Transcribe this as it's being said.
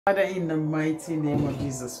Father, in the mighty name of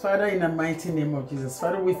Jesus. Father, in the mighty name of Jesus.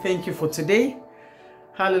 Father, we thank you for today.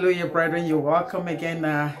 Hallelujah, brethren. You're welcome again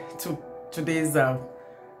to today's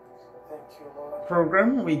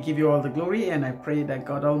program. We give you all the glory, and I pray that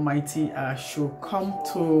God Almighty should come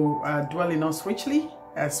to dwell in us richly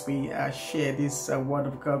as we share this word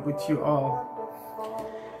of God with you all.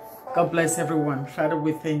 God bless everyone. Father,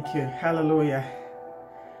 we thank you. Hallelujah.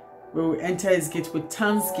 We will enter his gate with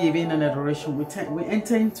thanksgiving and adoration. We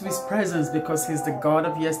enter into his presence because he's the God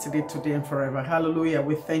of yesterday, today, and forever. Hallelujah.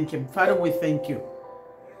 We thank him. Father, we thank you.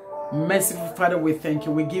 Merciful Father, we thank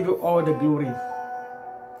you. We give you all the glory.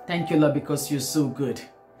 Thank you, Lord, because you're so good.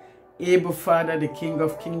 Able Father, the King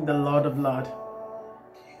of Kings, the Lord of Lords.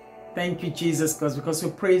 Thank you, Jesus, because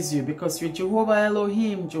we praise you, because you're Jehovah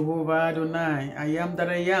Elohim, Jehovah Adonai. I am that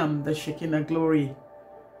I am, the Shekinah glory.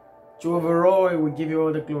 Jehovah Roy, we give you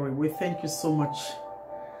all the glory. We thank you so much.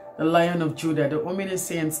 The Lion of Judah, the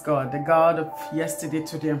omniscient God, the God of yesterday,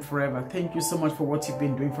 today, and forever. Thank you so much for what you've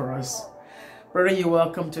been doing for us. Brother, you're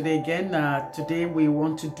welcome today again. Today we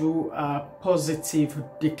want to do a positive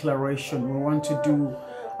declaration. We want to do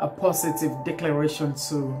a positive declaration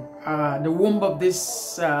to the womb of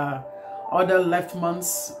this other left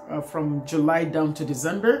months from July down to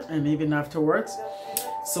December and even afterwards.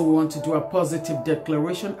 So we want to do a positive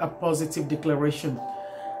declaration,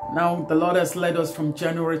 Now, the Lord has led us from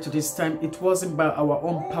January to this time. It wasn't by our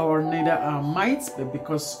own power, neither our might, but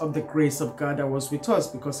because of the grace of God that was with us,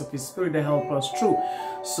 because of his spirit that helped us through.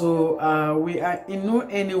 So we are in no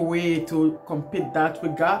any way to compete that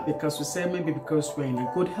with God, because we say maybe because we're in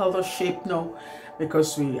a good health or shape, no,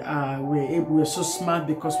 because we're so smart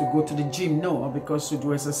because we go to the gym, no, or because we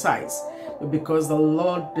do exercise. But because the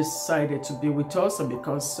Lord decided to be with us, and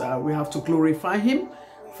because we have to glorify him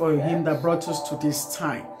for him that brought us to this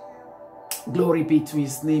time. Glory be to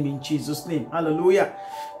his name, in Jesus' name. Hallelujah.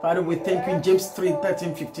 Father, we thank you. In James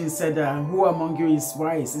 3:13-15 said, who among you is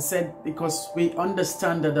wise? He said, because we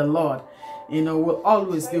understand that the Lord, will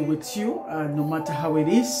always be with you, no matter how it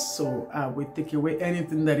is. So we take away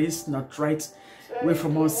anything that is not right away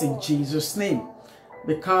from us in Jesus' name,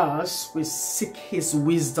 because we seek his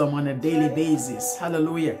wisdom on a daily basis.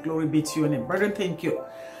 Hallelujah. Glory be to your name. Brethren, thank you.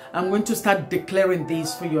 I'm going to start declaring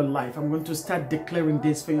this for your life. I'm going to start declaring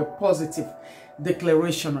this for your positive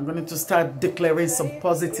declaration. I'm going to start declaring some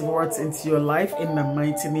positive words into your life in the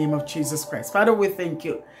mighty name of Jesus Christ. Father, we thank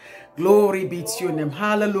you. Glory be to your name.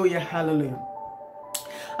 Hallelujah. Hallelujah.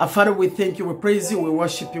 Father, we thank you. We praise you. We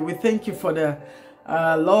worship you. We thank you for the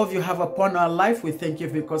love you have upon our life. We thank you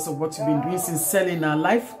because of what you've been doing sincerely in our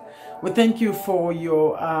life. We thank you for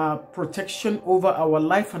your protection over our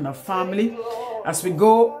life and our family. As we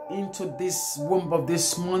go into this womb of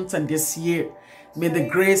this month and this year, may the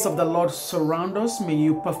grace of the Lord surround us. May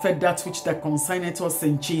you perfect that which that concerneth us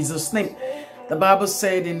in Jesus' name. The Bible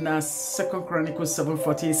said in 2 Chronicles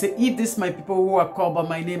 7:40, it said, if this my people who are called by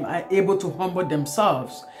my name are able to humble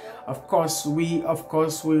themselves, of course we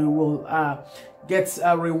will get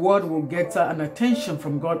a reward, will get an attention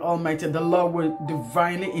from God Almighty. The Lord will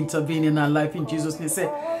divinely intervene in our life in Jesus' name. Say,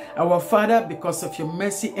 our Father, because of your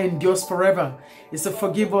mercy endures forever. He said,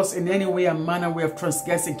 forgive us in any way and manner we have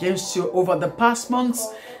transgressed against you over the past months.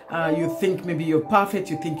 You think maybe you're perfect,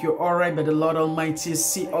 you think you're all right, but the Lord Almighty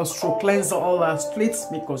see us through, cleanse all our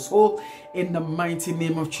splits, make us whole in the mighty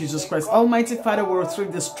name of Jesus Christ. Almighty Father, we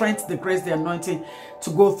receive the strength, the grace, the anointing to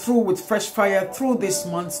go through with fresh fire through this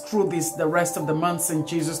month, through the rest of the months in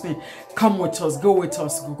Jesus' name. Come with us, go with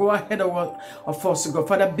us, go ahead of us, God.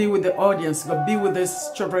 Father, be with the audience, God, be with these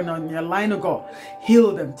children on your line, God.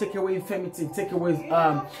 Heal them, take away infirmity, take away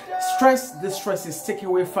stress, distresses, take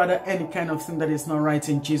away, Father, any kind of thing that is not right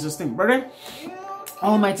in Jesus' name. Brother,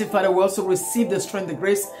 Almighty Father, we also receive the strength, the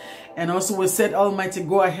grace, and also we said, Almighty,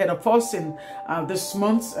 go ahead of us in this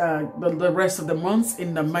month, the rest of the months,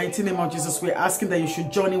 in the mighty name of Jesus. We're asking that you should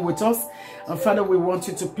join in with us. And Father, we want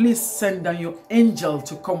you to please send down your angel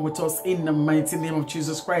to come with us in the mighty name of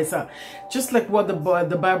Jesus Christ. Just like what the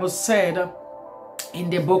Bible said in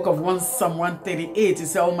the book of Psalm 138, it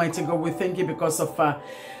said, Almighty God, we thank you because of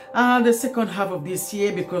the second half of this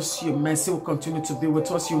year, because your mercy will continue to be with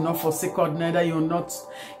us. You will not forsake us, neither you will not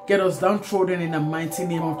get us downtrodden in the mighty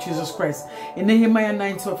name of Jesus Christ. In Nehemiah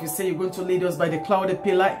 9:12, you say you're going to lead us by the cloudy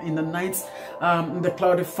pillar in the night, the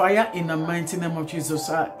cloudy fire in the mighty name of Jesus.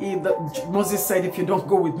 Moses said, if you don't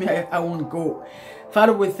go with me, I won't go.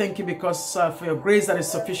 Father, we thank you because for your grace that is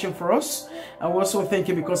sufficient for us. And we also thank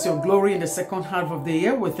you because of your glory in the second half of the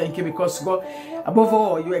year. We thank you because, God, above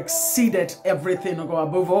all, you exceeded everything, God.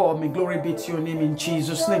 Above all, may glory be to your name in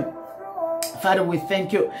Jesus' name. Father, we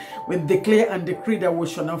thank you. We declare and decree that we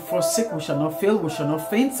shall not forsake, we shall not fail, we shall not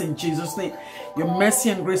faint in Jesus' name. Your mercy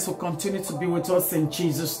and grace will continue to be with us in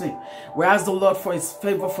Jesus' name. We ask the Lord for his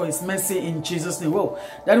favor, for his mercy in Jesus' name. Well,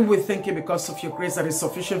 then we thank you because of your grace that is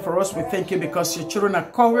sufficient for us. We thank you because your children are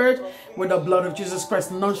covered with the blood of Jesus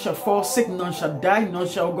Christ. None shall fall sick, none shall die, none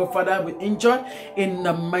shall go, Father, be injured in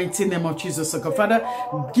the mighty name of Jesus. So, God, Father,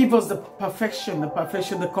 give us the perfection,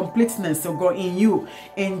 the completeness of God in you,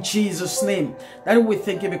 in Jesus' name. That we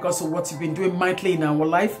thank you because of what you've been doing mightily in our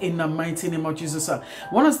life, in the mighty name of Jesus. I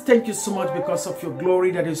want to thank you so much because of your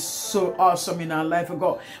glory that is so awesome in our life, oh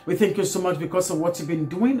God. We thank you so much because of what you've been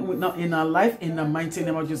doing in our life, in the mighty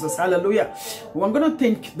name of Jesus. Hallelujah. We're going to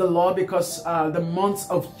thank the Lord because the month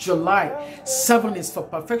of July, 7 is for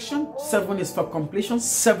perfection, 7 is for completion,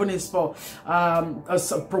 7 is for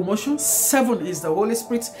promotion, 7 is the Holy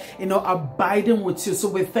Spirit, abiding with you. So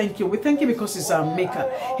we thank you. We thank you because he's our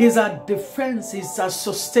maker, he's our defense, he's our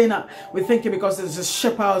sustainer. We thank you because he's the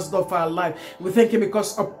shepherd of our life. We thank you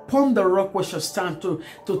because upon the rock we shall stand to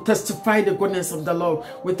testify the goodness of the Lord.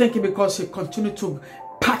 We thank you because he continues to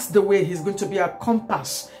path the way. He's going to be our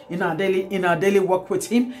compass in our daily walk with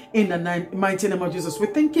him, in the mighty name of Jesus. We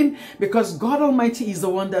thank him because God Almighty is the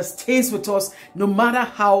one that stays with us no matter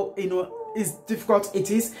how it's difficult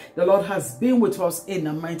it is. The Lord has been with us in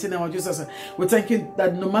the mighty name of Jesus. We thank you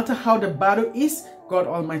that no matter how the battle is, God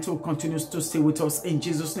Almighty will continue to stay with us in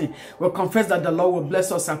Jesus' name. We'll confess that the Lord will bless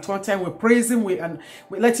us at one time. We praise him. We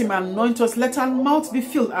let him anoint us. Let our mouth be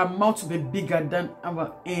filled. Our mouth will be bigger than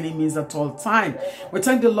our enemies at all time. We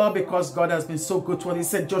thank the Lord because God has been so good to us. He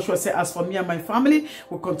said, Joshua said, as for me and my family,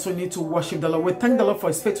 we'll continue to worship the Lord. We thank the Lord for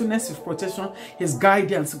his faithfulness, his protection, his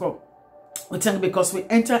guidance. God, we thank you because we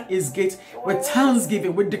enter his gate with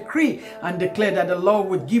thanksgiving. We decree and declare that the Lord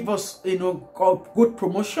would give us, good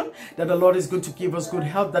promotion, that the Lord is going to give us good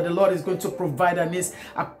health, that the Lord is going to provide our needs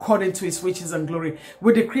according to his riches and glory.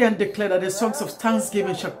 We decree and declare that the songs of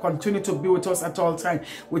thanksgiving shall continue to be with us at all times.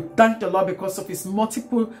 We thank the Lord because of his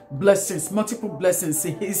multiple blessings,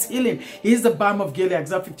 his healing. He is the balm of Gilead,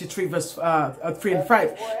 Isaiah 53 verse 3 and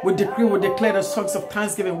 5. We decree, we declare the songs of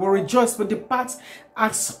thanksgiving. We rejoice, we depart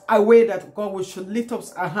as a way that God will should lift up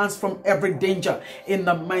our hands from every danger in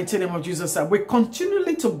the mighty name of Jesus. We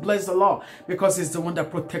continually to bless the Lord because he's the one that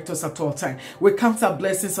protects us at all times. We count our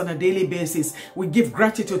blessings on a daily basis. We give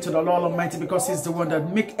gratitude to the Lord Almighty because he's the one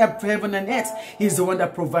that makes heaven and earth. He's the one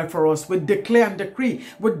that provides for us. We declare and decree.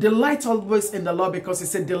 We delight always in the Lord because he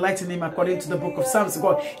said delight in him according to the book of Psalms.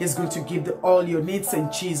 God is going to give all your needs in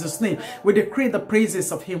Jesus' name. We decree the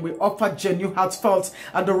praises of him. We offer genuine heartfelt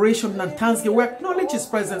adoration and thanksgiving. We acknowledge his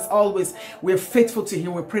presence always. We're faithful to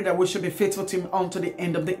him. We pray that we should be faithful to him unto the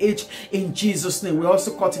end of the age in Jesus' name. We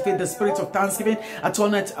also cultivate the spirit of thanksgiving at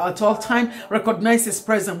all time. Recognize his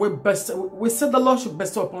presence. We said the Lord should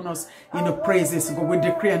bestow upon us praises. We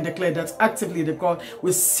decree and declare that actively the God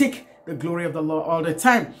will seek the glory of the Lord all the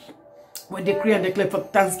time. We decree and declare for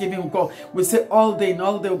thanksgiving, God. We say all day and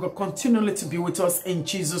all day, God, continually to be with us in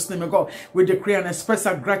Jesus' name, God. We decree and express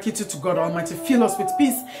our gratitude to God Almighty. Fill us with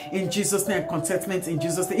peace in Jesus' name and contentment in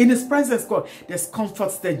Jesus' name. In his presence, God, there's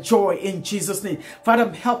comfort, there's joy in Jesus' name. Father,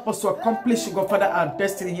 help us to accomplish, God, Father, our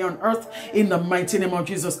destiny here on earth in the mighty name of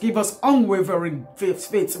Jesus. Give us unwavering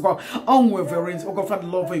faith, God. Unwavering, God, Father,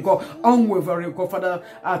 love you, God. Unwavering, God, Father,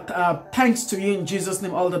 thanks to you in Jesus'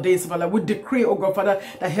 name all the days of our life. We decree, oh God, Father,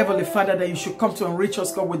 the Heavenly Father, that you should come to enrich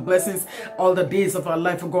us, God, with blessings all the days of our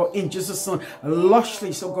life, oh God, in Jesus' name.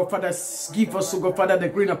 Lushly, so God, Father, give us, oh God, Father, the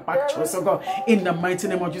greener pastures, oh God, in the mighty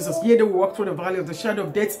name of Jesus. Yea, though we walk through the valley of the shadow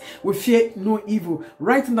of death, we fear no evil.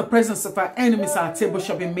 Right in the presence of our enemies, our table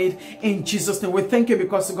shall be made in Jesus' name. We thank you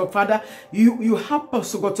because, oh God, Father, you help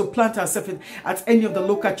us, oh God, to plant ourselves at any of the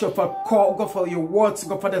location of our core, oh God, for your words,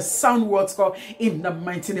 God, Father, sound words, God, in the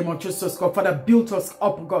mighty name of Jesus, God, Father, build us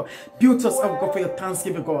up, God, build us up, God, for your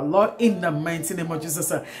thanksgiving, God, Lord, in the mighty name of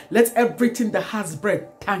Jesus. Let everything that has breath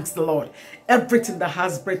thanks the Lord. Everything that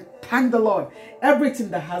has breath, thank the Lord. Everything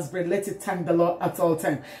that has breath, let it thank the Lord at all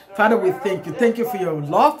times. Father, we thank you. Thank you for your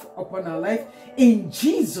love upon our life. In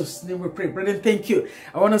Jesus' name we pray. Brethren, thank you.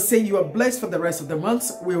 I want to say you are blessed for the rest of the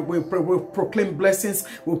month. We'll proclaim blessings.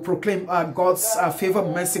 We'll proclaim God's favor,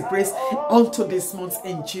 mercy, grace unto this month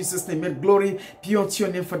in Jesus' name. May glory be unto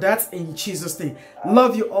your name for that in Jesus' name.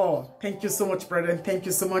 Love you all. Thank you so much, brethren. Thank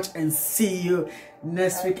you so much, and see you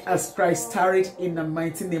next week as Christ tarried in the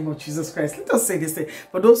mighty name of Jesus Christ. Let us say this thing.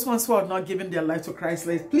 For those ones who are not giving their life to Christ,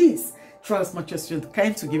 please try as much as you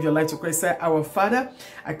can to give your life to Christ. Say, Our Father,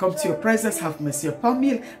 I come to your presence, have mercy upon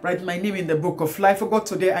me. Write my name in the book of life. Oh God,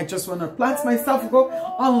 today I just want to plant myself, oh God,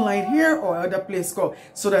 online here or other place, God,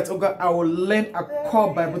 so that, oh God, I will learn a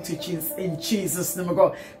core Bible teachings in Jesus' name, oh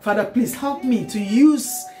God. Father, please help me to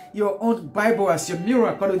use your own Bible as your mirror,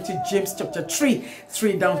 according to James chapter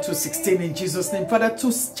 3 down to 16, in Jesus' name. Father,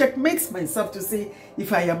 to checkmate myself to see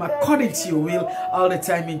if I am according to your will all the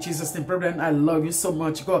time, in Jesus' name. Brethren, I love you so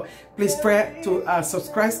much, God. Please pray to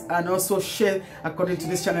subscribe and also share according to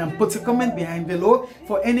this channel, and put a comment behind below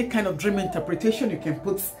for any kind of dream interpretation. You can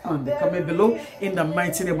put on the comment below in the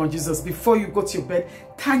mighty name of Jesus. Before you go to your bed,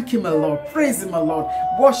 thank him, my Lord, praise him, my Lord,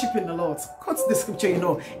 worship him, the Lord. Quote the scripture,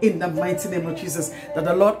 in the mighty name of Jesus, that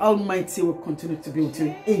the Lord Almighty will continue to be with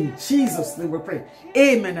you. In Jesus' name we pray.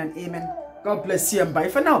 Amen and amen. God bless you, and bye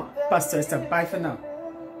for now. Pastor Esther, bye for now.